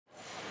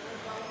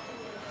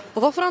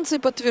Во Франции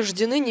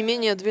подтверждены не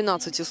менее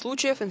 12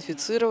 случаев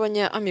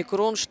инфицирования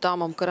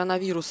омикрон-штаммом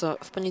коронавируса.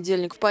 В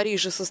понедельник в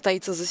Париже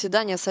состоится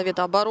заседание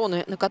Совета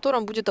обороны, на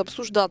котором будет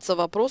обсуждаться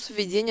вопрос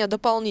введения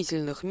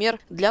дополнительных мер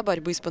для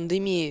борьбы с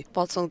пандемией.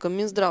 По оценкам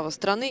Минздрава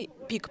страны,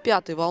 пик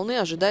пятой волны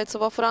ожидается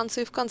во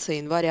Франции в конце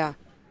января.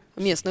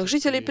 Местных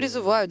жителей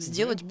призывают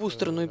сделать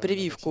бустерную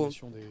прививку.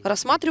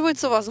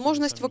 Рассматривается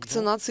возможность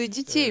вакцинации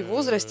детей в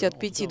возрасте от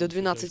 5 до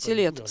 12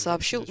 лет,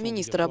 сообщил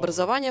министр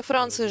образования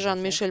Франции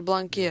Жан-Мишель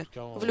Бланке.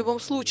 В любом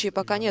случае,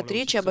 пока нет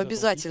речи об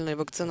обязательной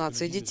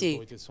вакцинации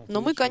детей.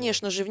 Но мы,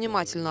 конечно же,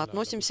 внимательно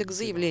относимся к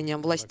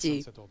заявлениям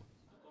властей.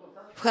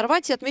 В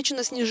Хорватии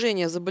отмечено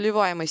снижение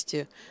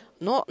заболеваемости,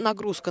 но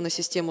нагрузка на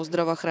систему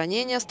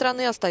здравоохранения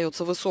страны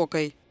остается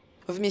высокой.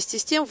 Вместе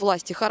с тем,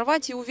 власти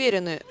Хорватии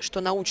уверены,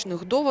 что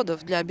научных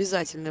доводов для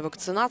обязательной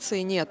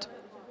вакцинации нет.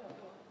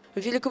 В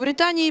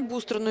Великобритании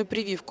бустерную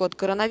прививку от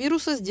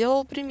коронавируса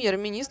сделал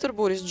премьер-министр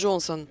Борис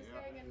Джонсон.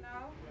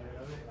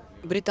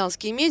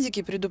 Британские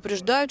медики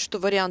предупреждают, что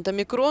вариант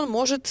омикрон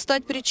может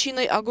стать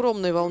причиной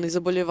огромной волны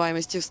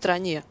заболеваемости в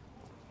стране.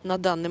 На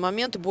данный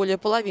момент более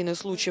половины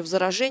случаев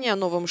заражения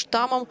новым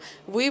штаммом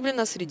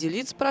выявлено среди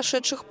лиц,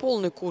 прошедших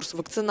полный курс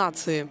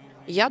вакцинации.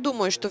 Я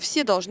думаю, что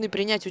все должны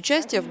принять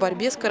участие в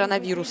борьбе с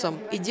коронавирусом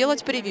и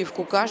делать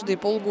прививку каждые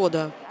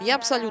полгода. Я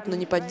абсолютно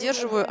не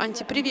поддерживаю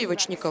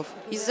антипрививочников.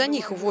 Из-за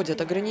них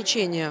вводят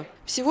ограничения.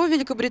 Всего в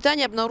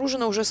Великобритании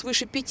обнаружено уже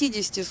свыше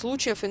 50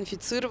 случаев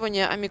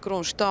инфицирования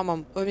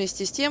омикрон-штаммом.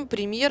 Вместе с тем,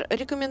 премьер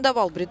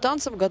рекомендовал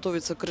британцам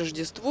готовиться к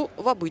Рождеству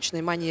в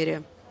обычной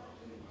манере.